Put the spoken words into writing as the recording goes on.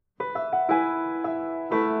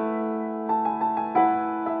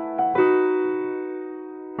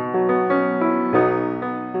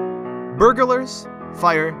burglars,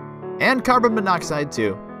 fire, and carbon monoxide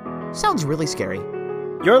too. Sounds really scary.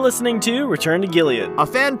 You're listening to Return to Gilead, A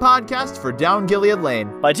fan podcast for Down Gilead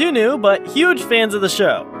Lane. by two new but huge fans of the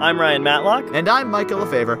show. I'm Ryan Matlock, And I'm Michael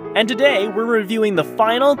Lefevre. and today we're reviewing the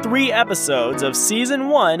final 3 episodes of Season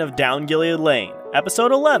 1 of Down Gilead Lane,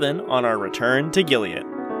 Episode 11 on our Return to Gilead.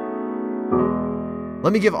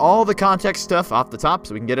 Let me give all the context stuff off the top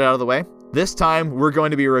so we can get it out of the way. This time, we're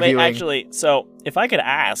going to be reviewing... Wait, actually, so if I could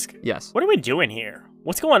ask, Yes. what are we doing here?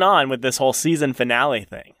 What's going on with this whole season finale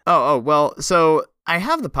thing? Well, so I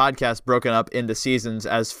have the podcast broken up into seasons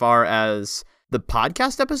as far as the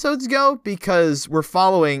podcast episodes go, because we're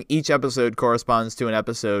following each episode corresponds to an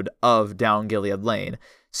episode of Down Gilead Lane.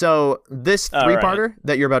 So this three-parter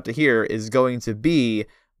that you're about to hear is going to be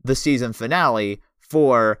the season finale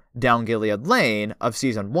for Down Gilead Lane of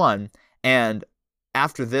season 1, and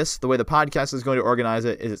after this, the way the podcast is going to organize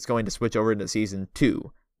it is it's going to switch over into season 2.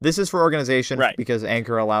 This is for organization, Right. because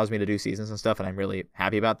Anchor allows me to do seasons and stuff, and I'm really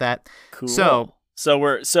happy about that. Cool. So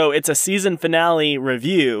it's a season finale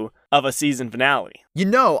review of a season finale.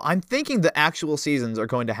 I'm thinking the actual seasons are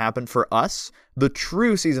going to happen for us. The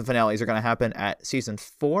true season finales are going to happen at season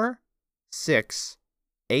 4, 6,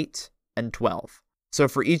 8, and 12. So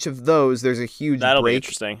for each of those, there's a huge That'll be break.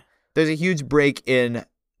 interesting. There's a huge break in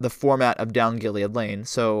the format of Down Gilead Lane.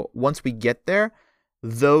 So once we get there,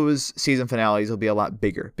 those season finales will be a lot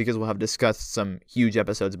bigger because we'll have discussed some huge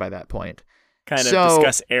episodes by that point. Kind of So-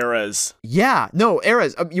 discuss eras. Yeah, no,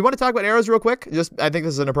 eras. You want to talk about eras real quick? I think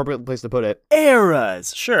this is an appropriate place to put it.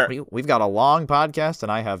 Eras, sure. We've got a long podcast,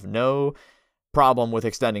 and I have no problem with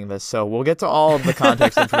extending this, so we'll get to all of the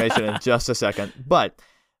context information in just a second. But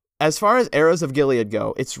as far as eras of Gilead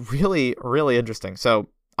go, it's really, really interesting. So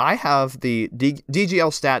I have the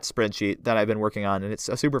DGL stats spreadsheet that I've been working on, and it's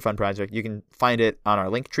a super fun project. You can find it on our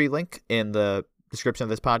Linktree link in the description of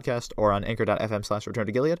this podcast or on anchor.fm/return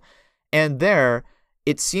to Gilead. And there,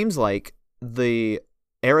 it seems like the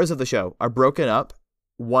eras of the show are broken up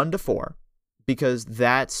 1 to 4 because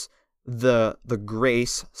that's the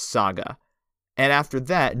Grace saga. And after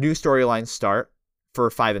that, new storylines start for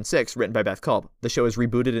 5 and 6, written by Beth Culp. The show is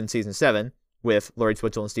rebooted in season 7 with Laurie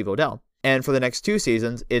Twitchell and Steve Odell. And for the next 2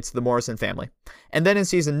 seasons, it's the Morrison family. And then in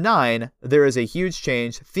season 9, there is a huge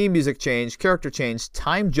change, theme music change, character change,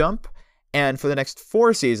 time jump. And for the next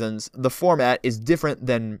 4 seasons, the format is different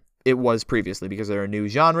than it was previously because there are new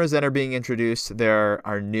genres that are being introduced. There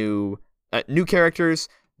are new characters.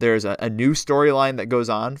 There's a new storyline that goes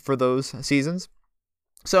on for those seasons.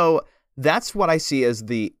 So that's what I see as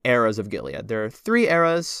the eras of Gilead. There are 3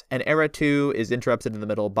 eras, and era 2 is interrupted in the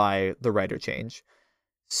middle by the writer change.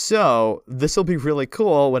 So this will be really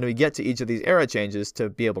cool when we get to each of these era changes to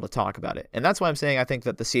be able to talk about it. And that's why I'm saying I think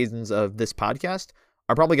that the seasons of this podcast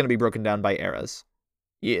are probably going to be broken down by eras.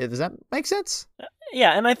 Yeah, does that make sense?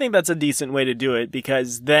 Yeah, and I think that's a decent way to do it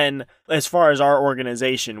because then, as far as our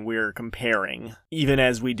organization, we're comparing, even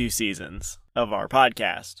as we do seasons of our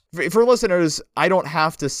podcast. For listeners, I don't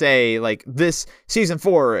have to say, like, this season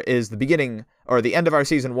 4 is the beginning or the end of our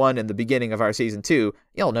season 1 and the beginning of our season 2.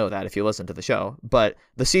 You'll know that if you listen to the show. But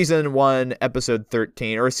the season 1 episode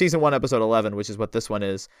 13 or season 1 episode 11, which is what this one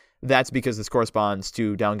is, that's because this corresponds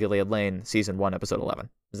to Down Gilead Lane season 1 episode 11.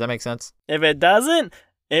 Does that make sense? If it doesn't,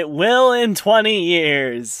 it will in 20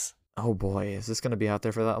 years. Oh boy, is this going to be out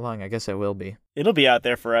there for that long? I guess it will be. It'll be out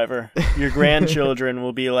there forever. Your grandchildren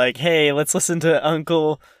will be like, hey, let's listen to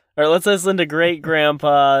great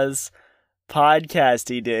grandpa's podcast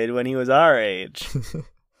he did when he was our age.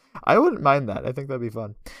 I wouldn't mind that. I think that'd be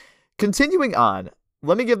fun. Continuing on,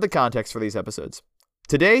 let me give the context for these episodes.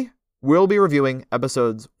 Today, we'll be reviewing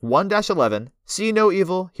episodes 1-11, See No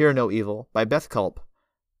Evil, Hear No Evil by Beth Culp,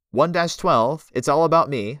 1-12, It's All About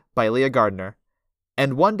Me by Leah Gardner,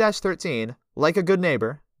 and 1-13, Like a Good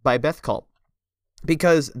Neighbor by Beth Culp.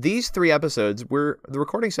 Because these 3 episodes, the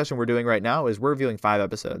recording session we're doing right now is we're reviewing 5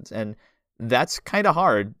 episodes, and that's kind of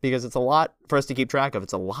hard because it's a lot for us to keep track of.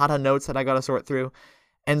 It's a lot of notes that I got to sort through.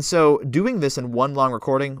 And so doing this in one long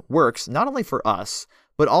recording works not only for us,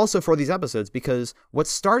 but also for these episodes, because what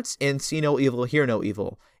starts in See No Evil, Hear No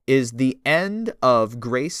Evil is the end of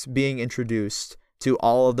Grace being introduced to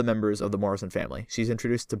all of the members of the Morrison family. She's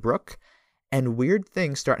introduced to Brooke, and weird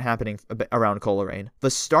things start happening around Coleraine.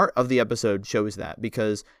 The start of the episode shows that,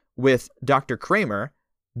 because with Dr. Kramer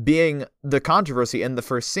being the controversy in the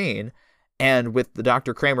first scene, and with the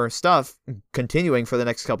Dr. Kramer stuff continuing for the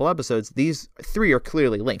next couple episodes, these 3 are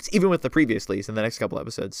clearly linked, even with the previous leads in the next couple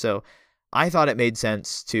episodes. So I thought it made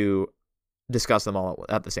sense to discuss them all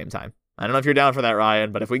at the same time. I don't know if you're down for that,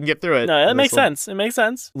 Ryan, but if we can get through it. No, that makes sense. It makes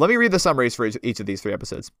sense. Let me read the summaries for each of these 3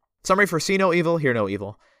 episodes. Summary for See No Evil, Hear No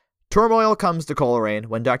Evil. Turmoil comes to Coleraine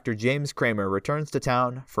when Dr. James Kramer returns to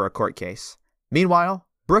town for a court case. Meanwhile,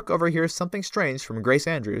 Brooke overhears something strange from Grace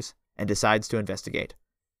Andrews and decides to investigate.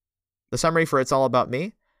 The summary for It's All About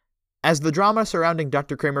Me? As the drama surrounding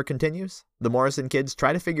Dr. Kramer continues, the Morrison kids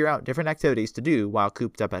try to figure out different activities to do while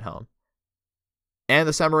cooped up at home. And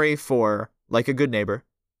the summary for Like a Good Neighbor?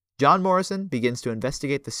 John Morrison begins to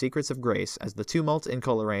investigate the secrets of Grace as the tumult in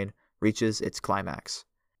Coleraine reaches its climax.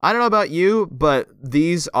 I don't know about you, but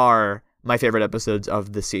these are my favorite episodes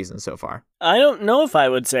of the season so far. I don't know if I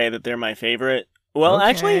would say that they're my favorite. Well, Okay.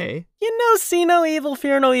 actually, See No Evil,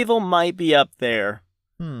 Fear No Evil might be up there.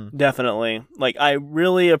 Definitely. Like, I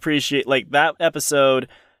really appreciate, like, that episode,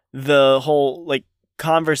 the whole, like,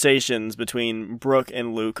 conversations between Brooke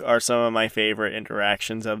and Luke are some of my favorite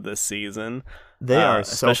interactions of this season. They are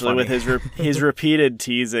so especially funny. with his repeated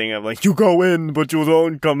teasing of like, you go in but you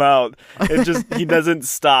don't come out. It just he doesn't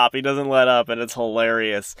stop, he doesn't let up, and it's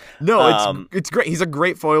hilarious. No, it's great. He's a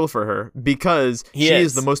great foil for her because she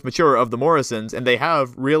is the most mature of the Morrisons, and they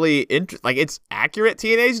have really it's accurate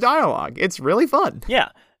teenage dialogue. It's really fun.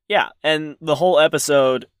 Yeah, and the whole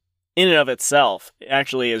episode in and of itself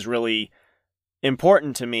actually is really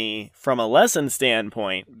important to me from a lesson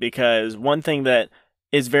standpoint, because one thing that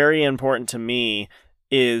is very important to me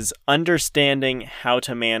is understanding how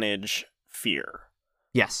to manage fear.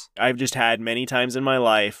 Yes. I've just had many times in my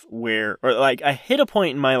life I hit a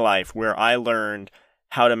point in my life where I learned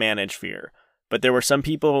how to manage fear, but there were some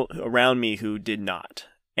people around me who did not.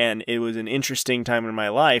 And it was an interesting time in my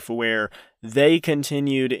life where they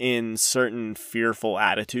continued in certain fearful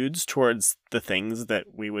attitudes towards the things that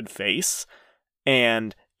we would face.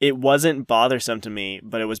 And it wasn't bothersome to me,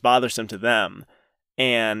 but it was bothersome to them.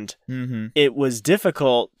 And it was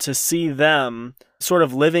difficult to see them sort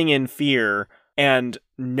of living in fear and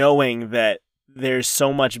knowing that there's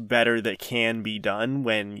so much better that can be done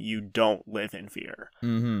when you don't live in fear.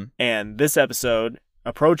 And this episode,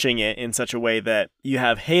 approaching it in such a way that you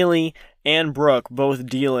have Haley and Brooke both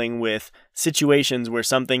dealing with situations where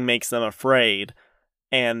something makes them afraid,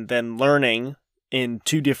 and then learning in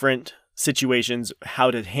two different situations how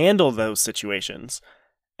to handle those situations.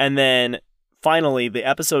 And then finally, the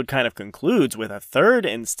episode kind of concludes with a third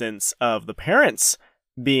instance of the parents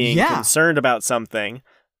being concerned about something,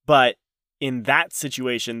 but in that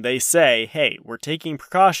situation, they say, hey, we're taking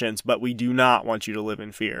precautions, but we do not want you to live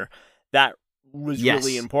in fear. That was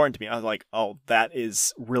really important to me. I was like, oh, that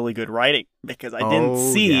is really good writing, because I didn't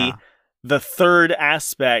see the third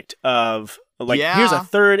aspect of, like, here's a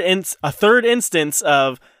third instance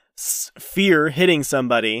of fear hitting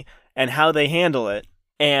somebody and how they handle it.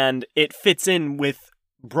 And it fits in with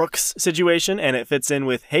Brooke's situation and it fits in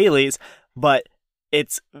with Haley's, but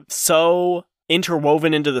it's so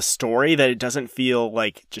interwoven into the story that it doesn't feel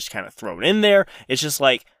like just kind of thrown in there. It's just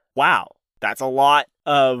like, wow, that's a lot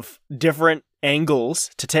of different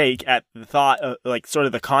angles to take at the thought of, like, sort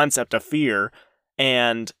of the concept of fear,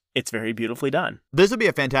 and it's very beautifully done. This would be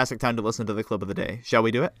a fantastic time to listen to the clip of the day. Shall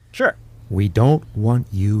we do it? Sure. We don't want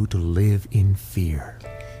you to live in fear.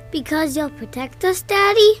 Because you'll protect us,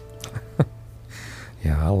 Daddy?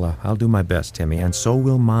 Yeah, I'll do my best, Timmy, and so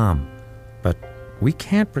will Mom. But we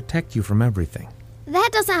can't protect you from everything. That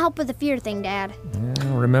doesn't help with the fear thing, Dad.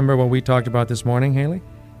 Yeah, remember what we talked about this morning, Haley?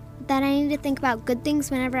 That I need to think about good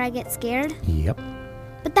things whenever I get scared? Yep.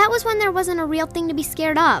 But that was when there wasn't a real thing to be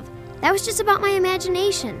scared of. That was just about my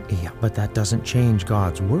imagination. Yeah, but that doesn't change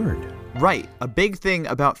God's word. Right. A big thing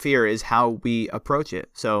about fear is how we approach it.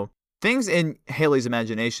 So things in Haley's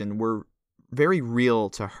imagination were very real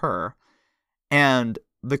to her. And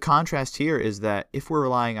the contrast here is that if we're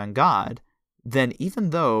relying on God, then even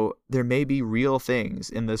though there may be real things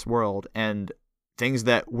in this world and things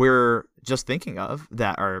that we're just thinking of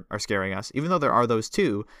that are scaring us, even though there are those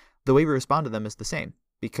too, the way we respond to them is the same.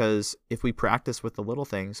 Because if we practice with the little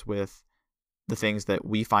things, with the things that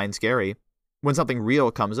we find scary, when something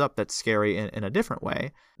real comes up that's scary in a different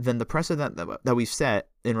way, then the precedent that we've set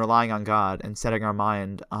in relying on God and setting our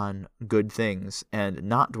mind on good things and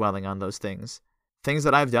not dwelling on those things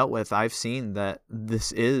that I've dealt with, I've seen that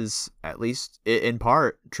this is, at least in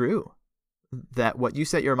part, true. That what you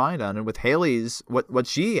set your mind on, and with Haley's, what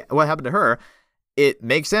happened to her, it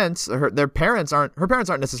makes sense. Her parents aren't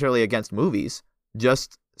necessarily against movies,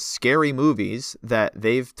 just scary movies that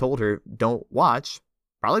they've told her don't watch.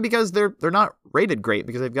 Probably because they're not rated great,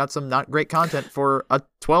 because they've got some not great content for a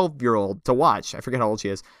 12-year-old to watch. I forget how old she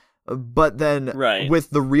is. But then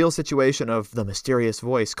with the real situation of the mysterious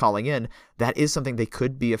voice calling in, that is something they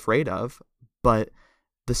could be afraid of. But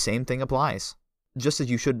the same thing applies. Just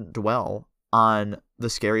as you shouldn't dwell on the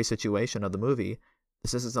scary situation of the movie,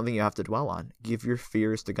 This isn't something you have to dwell on. Give your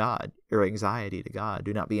fears to God, your anxiety to God.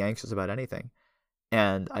 Do not be anxious about anything.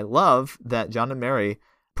 And I love that John and Mary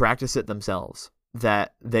practice it themselves,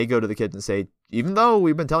 that they go to the kids and say, even though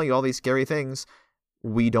we've been telling you all these scary things,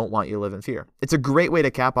 we don't want you to live in fear. It's a great way to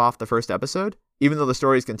cap off the first episode, even though the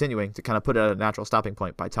story is continuing, to kind of put it at a natural stopping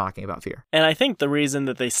point by talking about fear. And I think the reason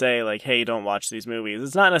that they say, like, hey, don't watch these movies,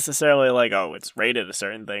 it's not necessarily like, oh, it's rated a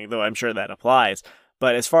certain thing, though I'm sure that applies.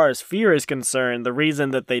 But as far as fear is concerned, the reason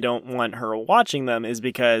that they don't want her watching them is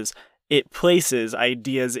because it places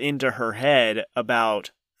ideas into her head about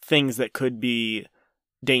things that could be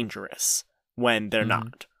dangerous when they're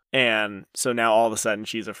not. And so now all of a sudden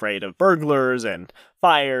she's afraid of burglars and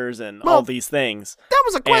fires and all these things. That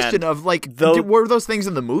was a question of, like, were those things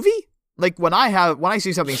in the movie? Like, when I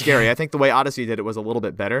see something scary, I think the way Odyssey did it was a little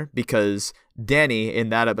bit better, because Danny in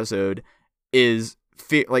that episode is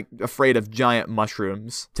afraid of giant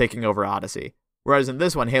mushrooms taking over Odyssey. Whereas in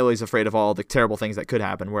this one, Haley's afraid of all the terrible things that could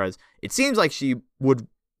happen. Whereas it seems like she would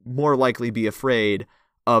more likely be afraid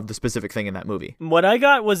of the specific thing in that movie. What I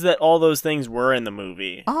got was that all those things were in the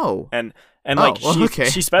movie. Oh. And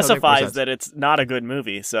she specifies that it's not a good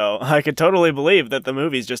movie. So I could totally believe that the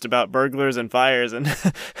movie's just about burglars and fires and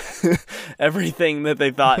everything that they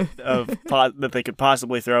thought of that they could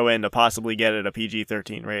possibly throw in to possibly get it a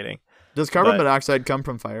PG-13 rating. Does carbon monoxide come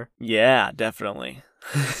from fire? Yeah, definitely.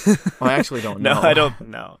 Well, I actually don't know. No, I don't.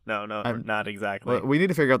 No, not exactly. Well, we need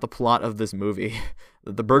to figure out the plot of this movie.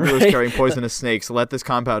 The burglars carrying poisonous snakes let this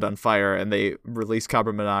compound on fire, and they release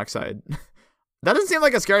carbon monoxide. That doesn't seem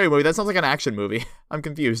like a scary movie. That sounds like an action movie. I'm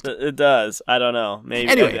confused. It does. I don't know. Maybe.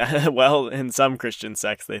 Anyway. Well, in some Christian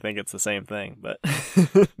sects, they think it's the same thing. But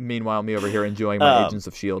meanwhile, me over here enjoying my Agents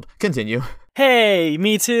of S.H.I.E.L.D. Continue. Hey,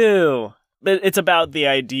 me too. But it's about the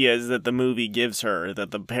ideas that the movie gives her, that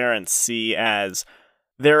the parents see as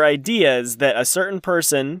their ideas that a certain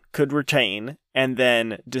person could retain and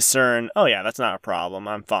then discern, oh yeah, that's not a problem,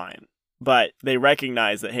 I'm fine. But they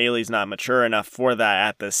recognize that Haley's not mature enough for that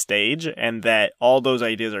at this stage, and that all those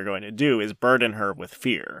ideas are going to do is burden her with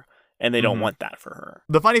fear, and they don't want that for her.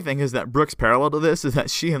 The funny thing is that Brooke's parallel to this is that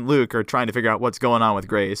she and Luke are trying to figure out what's going on with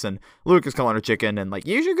Grace, and Luke is calling her chicken, and like,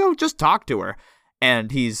 you should go just talk to her.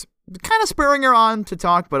 And he's kind of spurring her on to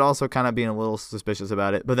talk, but also kind of being a little suspicious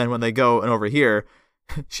about it. But then when they go and over here,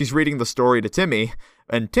 she's reading the story to Timmy,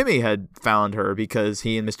 and Timmy had found her because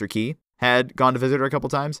he and Mr. Key had gone to visit her a couple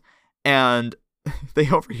times, and they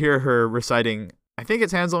overhear her reciting, I think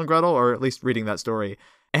it's Hansel and Gretel, or at least reading that story.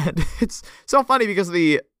 And it's so funny because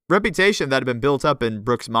the reputation that had been built up in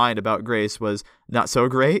Brooke's mind about Grace was not so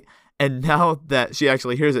great, and now that she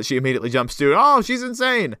actually hears it, she immediately jumps to, oh, she's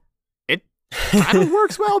insane. Kind of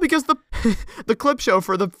works well because the clip show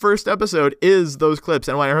for the first episode is those clips,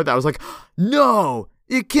 and when I heard that I was like, no,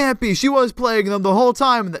 it can't be, she was playing them the whole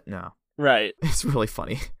time. No, right, it's really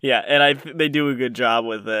funny. Yeah, and they do a good job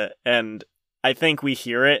with it, and I think we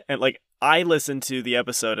hear it, and like I listen to the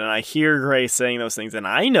episode and I hear Grace saying those things, and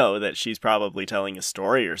I know that she's probably telling a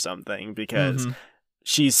story or something because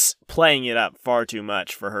she's playing it up far too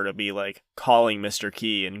much for her to be like calling Mr.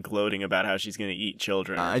 Key and gloating about how she's going to eat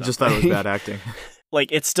children. I just thought it was bad acting.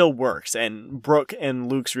 Like, it still works, and Brooke and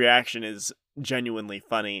Luke's reaction is genuinely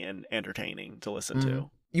funny and entertaining to listen to.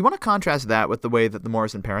 You want to contrast that with the way that the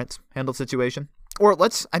Morrison parents handled the situation? Or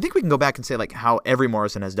I think we can go back and say like how every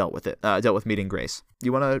Morrison has dealt with it, dealt with meeting Grace.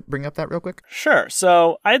 You want to bring up that real quick? Sure.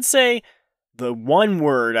 So I'd say the one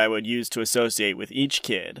word I would use to associate with each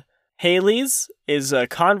kid, Haley's is a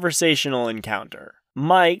conversational encounter.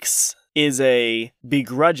 Mike's is a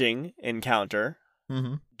begrudging encounter.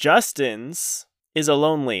 Justin's is a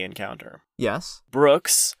lonely encounter. Yes.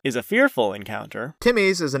 Brooke's is a fearful encounter.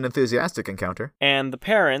 Timmy's is an enthusiastic encounter. And the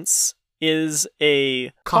parents' is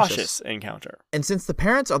a cautious encounter. And since the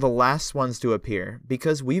parents are the last ones to appear,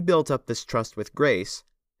 because we built up this trust with Grace,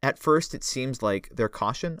 at first it seems like their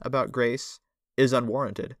caution about Grace is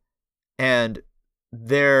unwarranted. And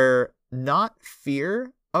their not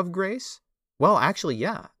fear of Grace, well, actually,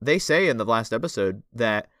 yeah. They say in the last episode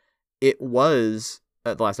that it was,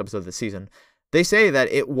 the last episode of the season, they say that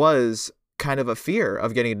it was kind of a fear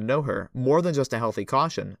of getting to know her, more than just a healthy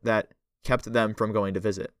caution that kept them from going to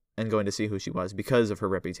visit and going to see who she was because of her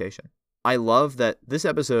reputation. I love that this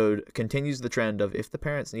episode continues the trend of if the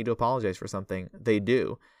parents need to apologize for something, they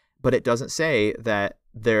do. But it doesn't say that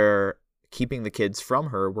they're keeping the kids from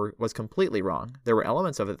her was completely wrong. There were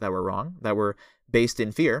elements of it that were wrong, that were based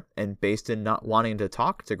in fear and based in not wanting to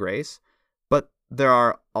talk to Grace. But there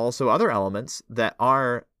are also other elements that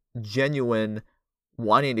are genuine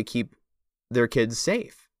wanting to keep their kids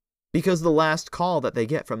safe. Because the last call that they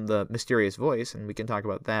get from the mysterious voice, and we can talk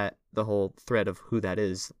about that, the whole thread of who that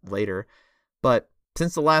is later, but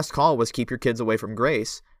since the last call was keep your kids away from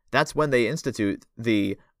Grace, that's when they institute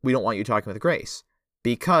the we don't want you talking with Grace,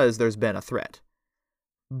 because there's been a threat.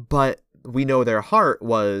 But we know their heart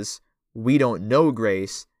was, we don't know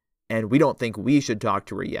Grace, and we don't think we should talk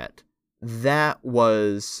to her yet. That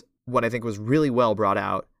was what I think was really well brought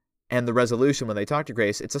out. And the resolution when they talk to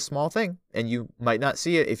Grace, it's a small thing, and you might not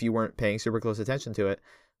see it if you weren't paying super close attention to it.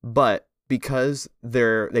 But because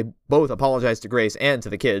they both apologize to Grace and to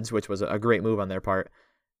the kids, which was a great move on their part,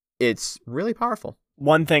 it's really powerful.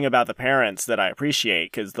 One thing about the parents that I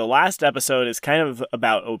appreciate, because the last episode is kind of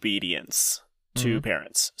about obedience to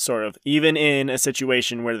parents, sort of, even in a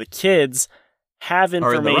situation where the kids have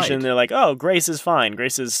information, they're like, oh, Grace is fine.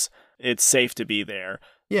 It's safe to be there.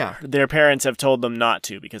 Yeah. Their parents have told them not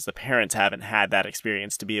to, because the parents haven't had that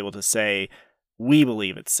experience to be able to say, we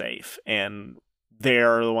believe it's safe. And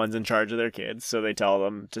they're the ones in charge of their kids, so they tell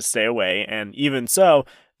them to stay away. And even so,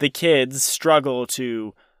 the kids struggle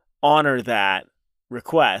to honor that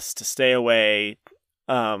request to stay away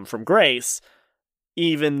from Grace,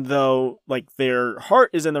 even though like their heart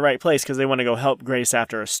is in the right place because they want to go help Grace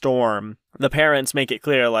after a storm. The parents make it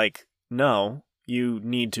clear, like, no, you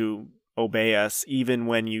need to obey us even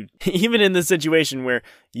in the situation where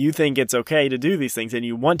you think it's okay to do these things and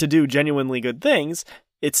you want to do genuinely good things,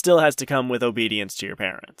 it still has to come with obedience to your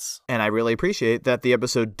parents. And I really appreciate that the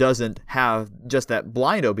episode doesn't have just that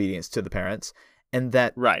blind obedience to the parents, and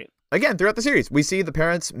that, right, again, throughout the series, we see the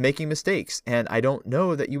parents making mistakes, and I don't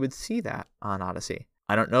know that you would see that on Odyssey.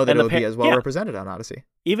 I don't know that it would be as well represented on Odyssey.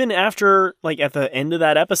 Even after, like, at the end of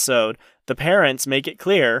that episode, the parents make it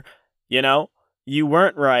clear, you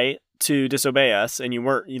weren't right to disobey us, and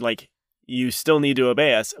you still need to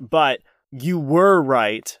obey us, but you were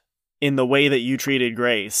right in the way that you treated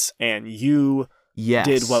Grace, and you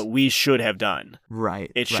did what we should have done.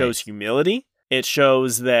 Right. It shows humility. It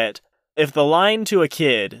shows that if the line to a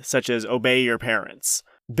kid, such as obey your parents,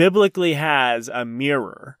 biblically has a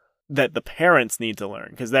mirror that the parents need to learn,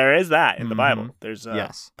 because there is that in the Bible. There's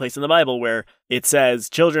a place in the Bible where it says,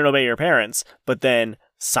 children, obey your parents, but then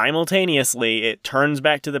simultaneously it turns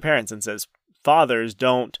back to the parents and says, fathers,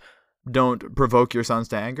 don't provoke your sons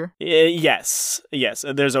to anger. Yes.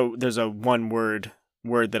 There's a one word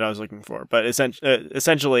that I was looking for, but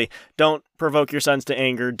essentially, don't provoke your sons to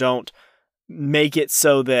anger. Don't make it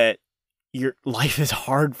so that your life is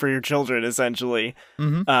hard for your children. Essentially,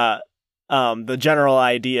 the general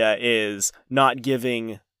idea is not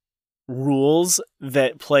giving rules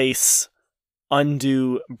that place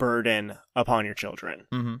undue burden upon your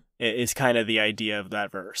children. Is kind of the idea of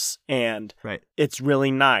that verse. And it's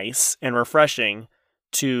really nice and refreshing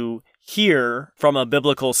to hear from a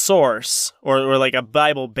biblical source or like a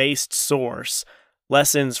Bible-based source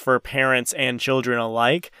lessons for parents and children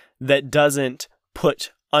alike that doesn't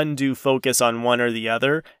put undue focus on one or the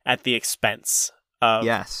other at the expense of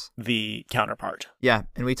the counterpart. Yeah,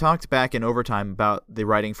 and we talked back in Overtime about the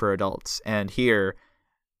writing for adults, and here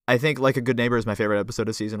I think Like a Good Neighbor is my favorite episode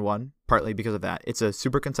of season 1, partly because of that. It's a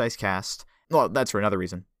super concise cast. Well, that's for another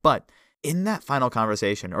reason. But in that final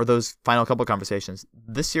conversation, or those final couple conversations,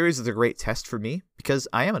 this series is a great test for me because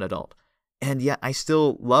I am an adult. And yet I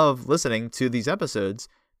still love listening to these episodes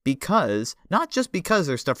because, not just because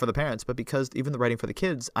there's stuff for the parents, but because even the writing for the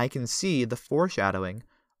kids, I can see the foreshadowing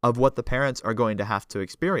of what the parents are going to have to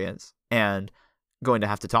experience and going to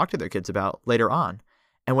have to talk to their kids about later on.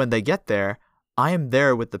 And when they get there, I am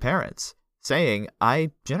there with the parents saying,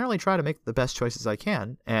 I generally try to make the best choices I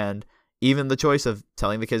can. And even the choice of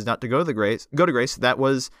telling the kids not to go to Grace, that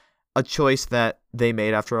was a choice that they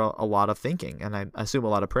made after a lot of thinking, and I assume a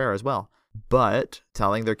lot of prayer as well. But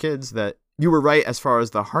telling their kids that you were right as far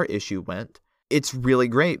as the heart issue went, it's really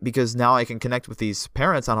great because now I can connect with these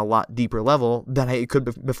parents on a lot deeper level than I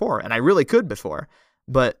could before. And I really could before.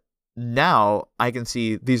 But now I can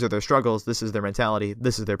see these are their struggles. This is their mentality.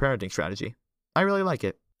 This is their parenting strategy. I really like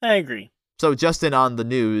it. I agree. So Justin on the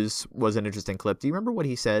news was an interesting clip. Do you remember what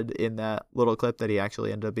he said in that little clip that he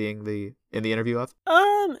actually ended up being in the interview of?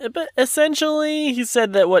 But essentially he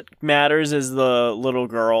said that what matters is the little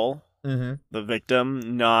girl, the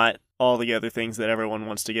victim, not all the other things that everyone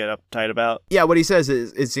wants to get uptight about. Yeah, what he says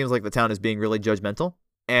is it seems like the town is being really judgmental.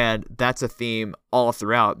 And that's a theme all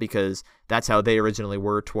throughout because that's how they originally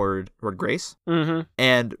were toward Grace.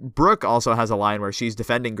 And Brooke also has a line where she's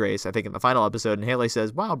defending Grace, I think in the final episode, and Haley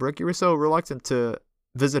says, wow, Brooke, you were so reluctant to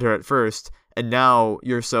visit her at first, and now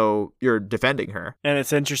you're defending her. And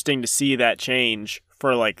it's interesting to see that change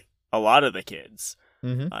for like a lot of the kids.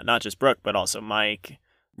 Not just Brooke, but also Mike.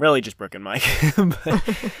 Really just Brooke and Mike.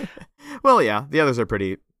 Well, yeah, the others are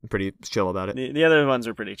pretty chill about it. The other ones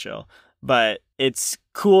are pretty chill. But it's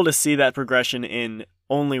cool to see that progression in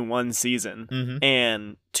only one season. Mm-hmm.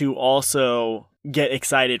 And to also get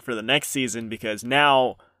excited for the next season, because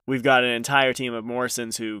now we've got an entire team of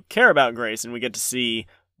Morrisons who care about Grace, and we get to see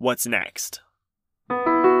what's next.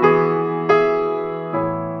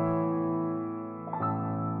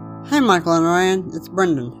 Hey Michael and Ryan, it's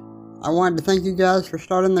Brendan. I wanted to thank you guys for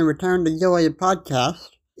starting the Return to Gilead podcast.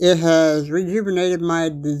 It has rejuvenated my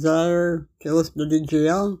desire to listen to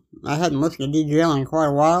DGL. I hadn't listened to DGL in quite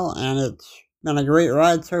a while, and it's been a great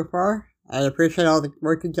ride so far. I appreciate all the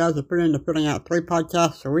work you guys have put into putting out 3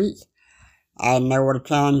 podcasts a week. I know what a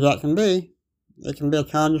challenge that can be. It can be a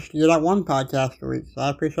challenge to get out 1 podcast a week, so I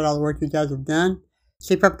appreciate all the work you guys have done.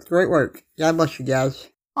 Keep up the great work. God bless you guys.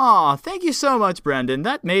 Aw, thank you so much, Brendan.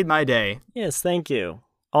 That made my day. Yes, thank you.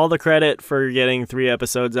 All the credit for getting 3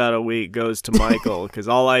 episodes out a week goes to Michael, because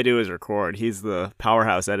all I do is record. He's the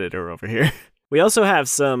powerhouse editor over here. We also have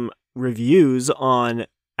some reviews on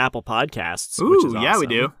Apple Podcasts, which is awesome. Yeah, we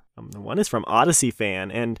do. One is from Odyssey Fan,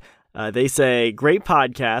 and they say, great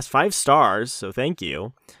podcast, 5 stars, so thank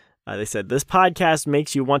you. They said, this podcast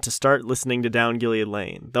makes you want to start listening to Down Gilead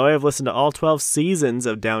Lane. Though I have listened to all 12 seasons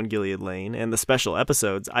of Down Gilead Lane and the special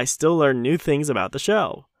episodes, I still learn new things about the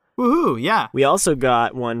show. Woohoo, yeah. We also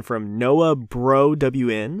got one from Noah Bro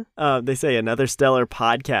WN. They say, another stellar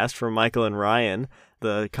podcast from Michael and Ryan.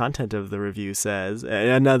 The content of the review says,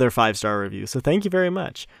 another 5-star review. So thank you very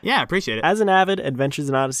much. Yeah, appreciate it. As an avid Adventures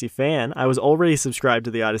in Odyssey fan, I was already subscribed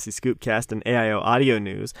to the Odyssey Scoopcast and AIO Audio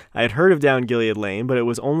News. I had heard of Down Gilead Lane, but it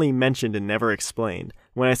was only mentioned and never explained.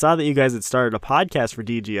 When I saw that you guys had started a podcast for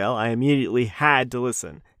DGL, I immediately had to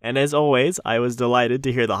listen. And as always, I was delighted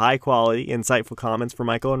to hear the high-quality, insightful comments from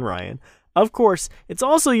Michael and Ryan. Of course, it's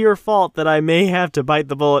also your fault that I may have to bite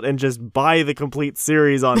the bullet and just buy the complete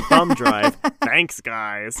series on thumb drive. Thanks,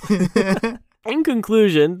 guys. In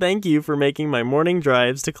conclusion, thank you for making my morning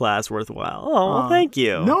drives to class worthwhile. Oh, well, thank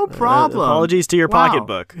you. No problem. Apologies to your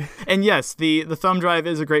pocketbook. And yes, the thumb drive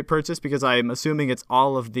is a great purchase because I'm assuming it's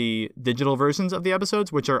all of the digital versions of the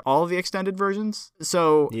episodes, which are all of the extended versions.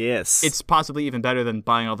 So yes, it's possibly even better than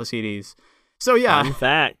buying all the CDs. So yeah, fun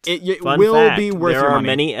fact. It will be worth your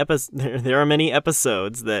money. There are many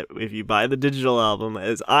episodes that if you buy the digital album,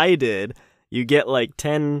 as I did, you get like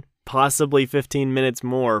 10, possibly 15 minutes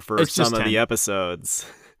more for some of the episodes.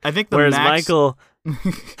 I think whereas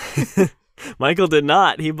Michael did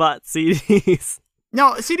not. He bought CDs.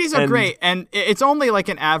 No, CDs are great, and it's only like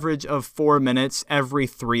an average of 4 minutes every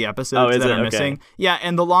 3 episodes that are missing. Yeah,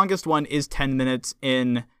 and the longest one is 10 minutes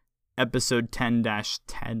in episode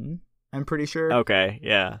 10-10. I'm pretty sure. Okay,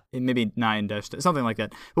 yeah. Maybe 9-, something like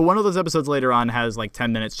that. But one of those episodes later on has like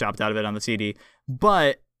 10 minutes chopped out of it on the CD.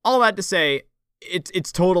 But all that to say,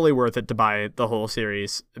 it's totally worth it to buy the whole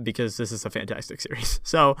series because this is a fantastic series.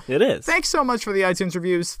 So it is. Thanks so much for the iTunes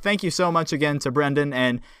reviews. Thank you so much again to Brendan.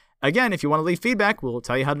 And again, if you want to leave feedback, we'll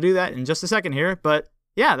tell you how to do that in just a second here. But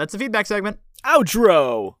yeah, that's the feedback segment.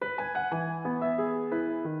 Outro!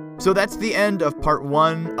 So that's the end of part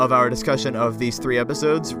 1 of our discussion of these 3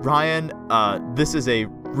 episodes. Ryan, this is a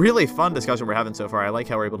really fun discussion we're having so far. I like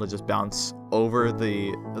how we're able to just bounce over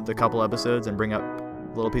the couple episodes and bring up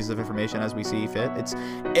little pieces of information as we see fit.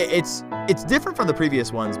 It's different from the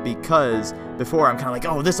previous ones because before I'm kind of like,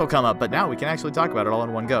 oh, this will come up, but now we can actually talk about it all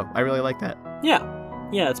in one go. I really like that.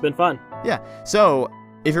 Yeah, it's been fun. Yeah, so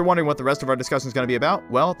if you're wondering what the rest of our discussion is going to be about,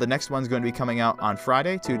 well, the next one's going to be coming out on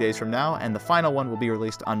Friday, 2 days from now, and the final one will be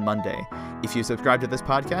released on Monday. If you subscribe to this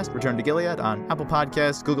podcast, Return to Gilead, on Apple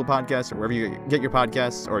Podcasts, Google Podcasts, or wherever you get your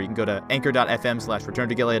podcasts, or you can go to anchor.fm/Return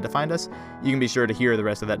to Gilead to find us. You can be sure to hear the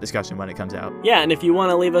rest of that discussion when it comes out. Yeah, and if you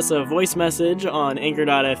want to leave us a voice message on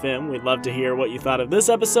anchor.fm, we'd love to hear what you thought of this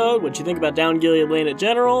episode, what you think about Down Gilead Lane in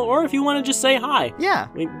general, or if you want to just say hi. Yeah.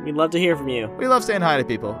 We'd love to hear from you. We love saying hi to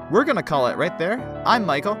people. We're going to call it right there. I'm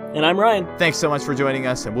Michael. And I'm Ryan. Thanks so much for joining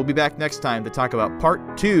us, and we'll be back next time to talk about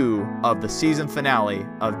part 2 of the season finale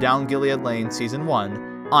of Down Gilead Lane Season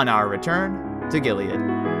 1 on our Return to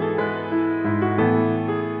Gilead.